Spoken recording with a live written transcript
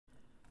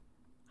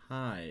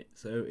Hi,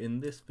 so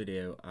in this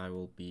video I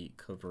will be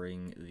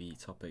covering the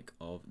topic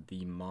of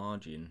the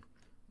margin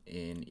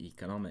in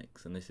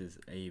economics, and this is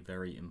a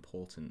very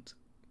important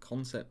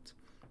concept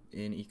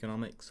in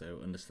economics, so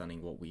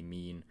understanding what we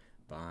mean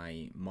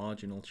by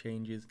marginal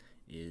changes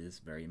is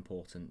very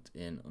important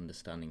in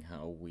understanding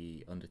how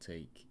we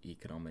undertake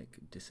economic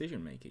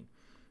decision making.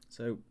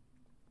 So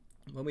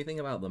when we think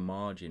about the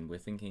margin, we're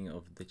thinking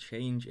of the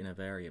change in a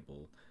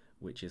variable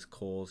which is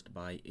caused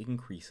by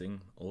increasing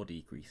or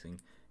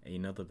decreasing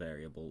another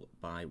variable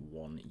by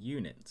 1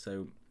 unit.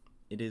 So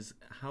it is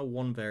how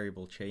one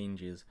variable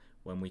changes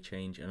when we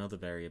change another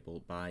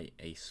variable by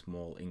a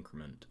small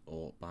increment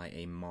or by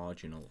a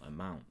marginal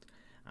amount.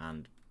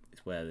 And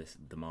it's where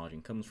the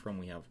margin comes from.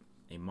 We have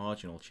a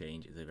marginal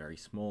change is a very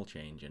small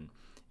change, and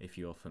if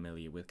you're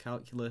familiar with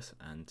calculus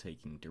and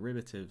taking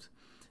derivatives,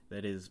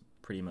 that is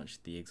pretty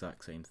much the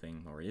exact same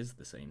thing, or is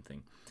the same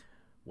thing,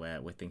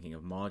 where we're thinking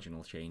of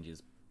marginal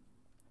changes.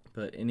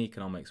 But in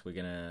economics, we're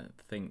going to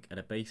think at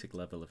a basic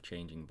level of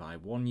changing by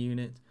 1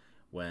 unit,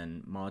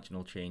 when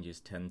marginal changes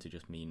tend to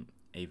just mean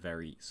a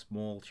very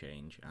small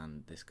change,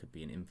 and this could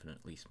be an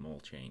infinitely small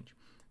change.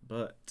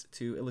 But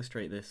to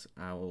illustrate this,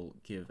 I will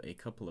give a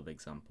couple of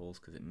examples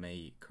because it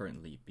may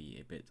currently be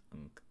a bit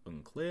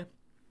unclear.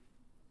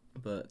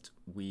 But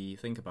we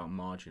think about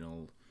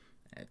marginal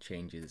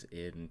changes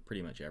in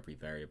pretty much every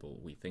variable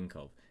we think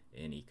of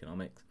in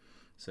economics.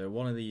 So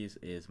one of these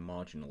is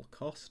marginal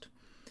cost.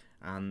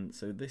 And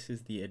so this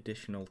is the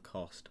additional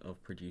cost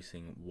of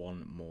producing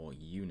one more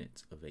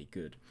unit of a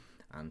good.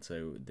 And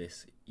so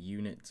this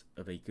unit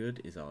of a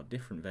good is our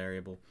different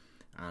variable,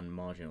 and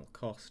marginal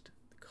cost,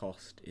 the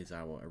cost is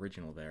our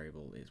original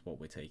variable, is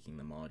what we're taking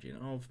the margin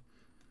of,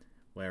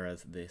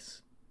 whereas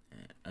this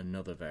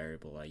another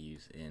variable I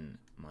use in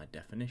my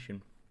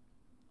definition,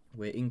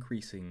 we're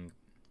increasing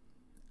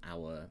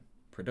our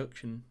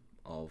production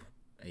of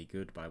a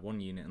good by 1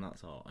 unit, and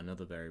that's our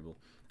another variable,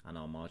 and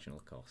our marginal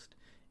cost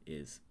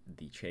is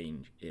the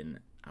change in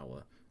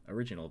our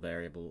original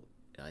variable,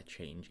 a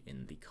change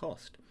in the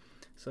cost.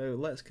 So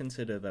let's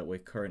consider that we're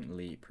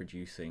currently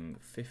producing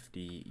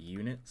 50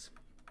 units,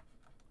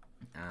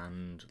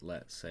 and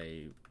let's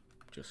say,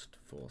 just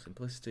for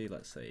simplicity,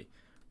 let's say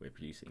we're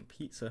producing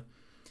pizza.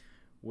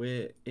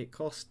 It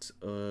costs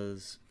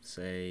us,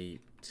 say,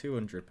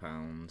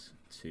 £200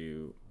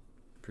 to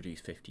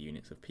produce 50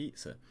 units of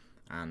pizza,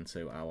 and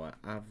so our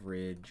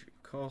average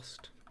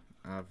cost,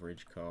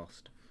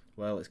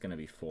 well, it's going to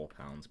be £4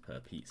 per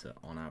pizza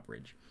on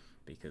average,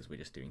 because we're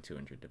just doing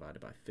 200 divided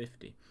by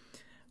 50.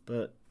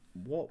 But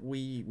what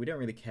we don't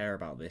really care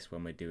about this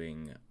when we're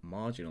doing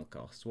marginal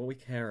costs. What we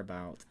care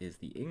about is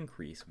the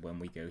increase when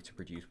we go to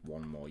produce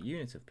one more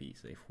unit of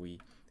pizza. If we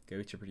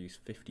go to produce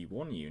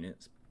 51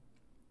 units,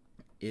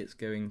 it's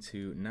going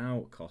to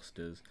now cost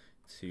us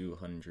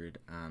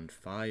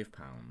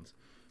 £205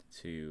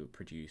 to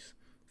produce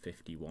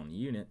 51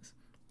 units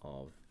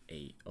of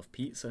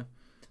pizza.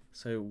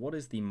 So what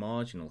is the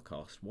marginal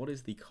cost? What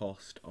is the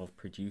cost of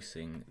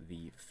producing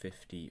the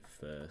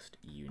 51st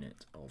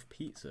unit of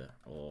pizza?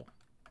 Or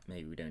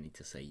maybe we don't need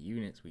to say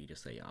units, we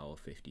just say our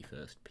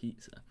 51st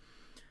pizza.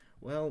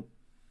 Well,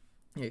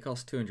 it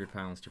costs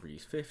 £200 to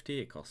produce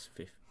 50, it costs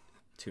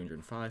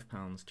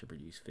 £205 to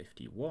produce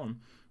 51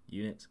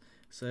 units.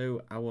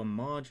 So our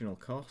marginal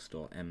cost,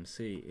 or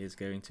MC, is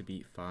going to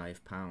be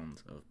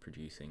 £5 of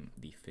producing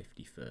the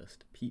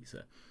 51st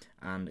pizza.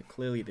 And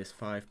clearly this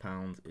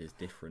 £5 is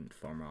different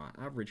from our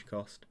average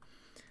cost.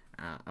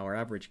 Our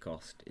average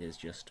cost is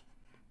just,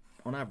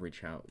 on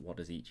average, what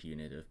does each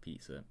unit of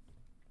pizza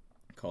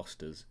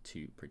cost us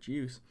to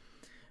produce?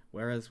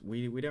 Whereas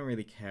we don't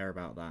really care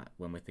about that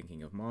when we're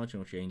thinking of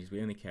marginal changes. We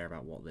only care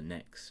about what the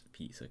next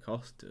pizza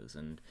costs us.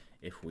 And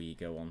if we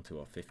go on to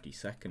our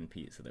 52nd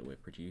pizza that we're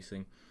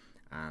producing,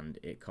 and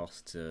it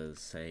costs us,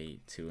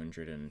 say,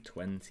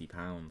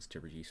 £220 to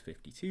produce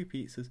 52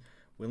 pizzas,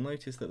 we'll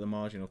notice that the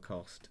marginal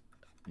cost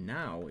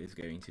now is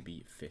going to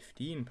be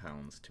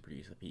 £15 to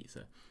produce a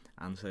pizza.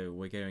 And so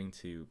we're going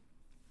to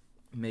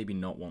maybe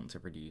not want to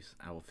produce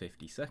our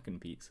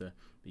 52nd pizza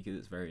because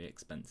it's very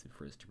expensive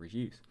for us to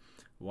produce.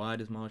 Why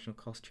does marginal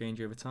cost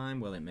change over time?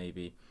 Well, it may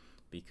be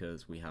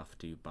because we have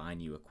to buy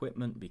new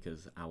equipment,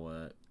 because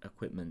our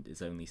equipment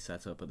is only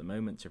set up at the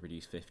moment to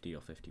produce 50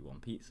 or 51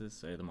 pizzas,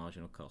 so the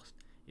marginal cost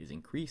is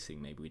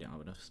increasing. Maybe we don't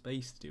have enough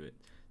space to do it,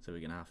 so we're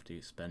going to have to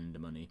spend the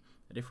money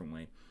a different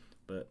way.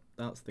 But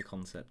that's the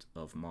concept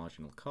of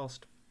marginal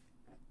cost.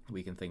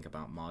 We can think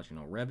about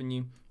marginal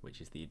revenue, which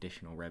is the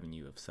additional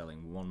revenue of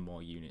selling one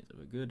more unit of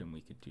a good, and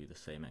we could do the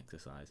same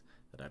exercise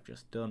that I've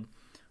just done.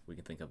 We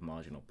can think of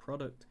marginal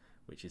product,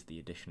 which is the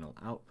additional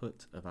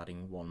output of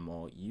adding one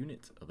more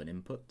unit of an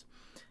input.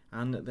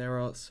 And there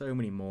are so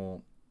many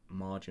more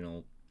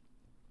marginal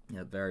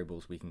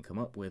variables we can come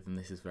up with, and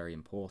this is very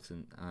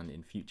important, and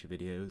in future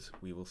videos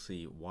we will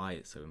see why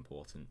it's so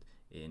important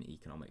in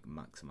economic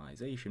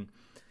maximization.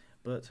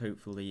 But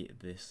hopefully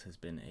this has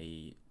been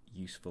a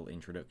useful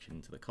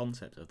introduction to the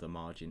concept of the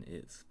margin.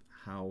 It's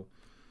how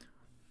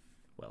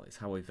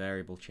a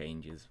variable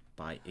changes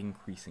by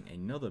increasing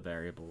another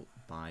variable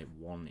by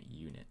 1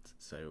 unit.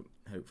 So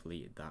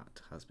hopefully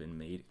that has been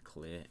made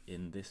clear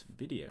in this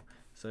video.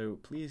 So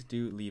please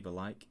do leave a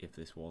like if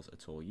this was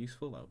at all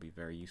useful. That would be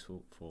very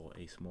useful for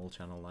a small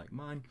channel like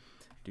mine.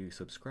 Do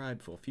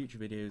subscribe for future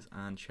videos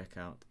and check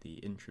out the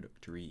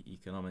Introductory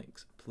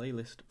Economics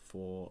playlist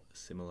for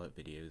similar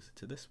videos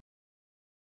to this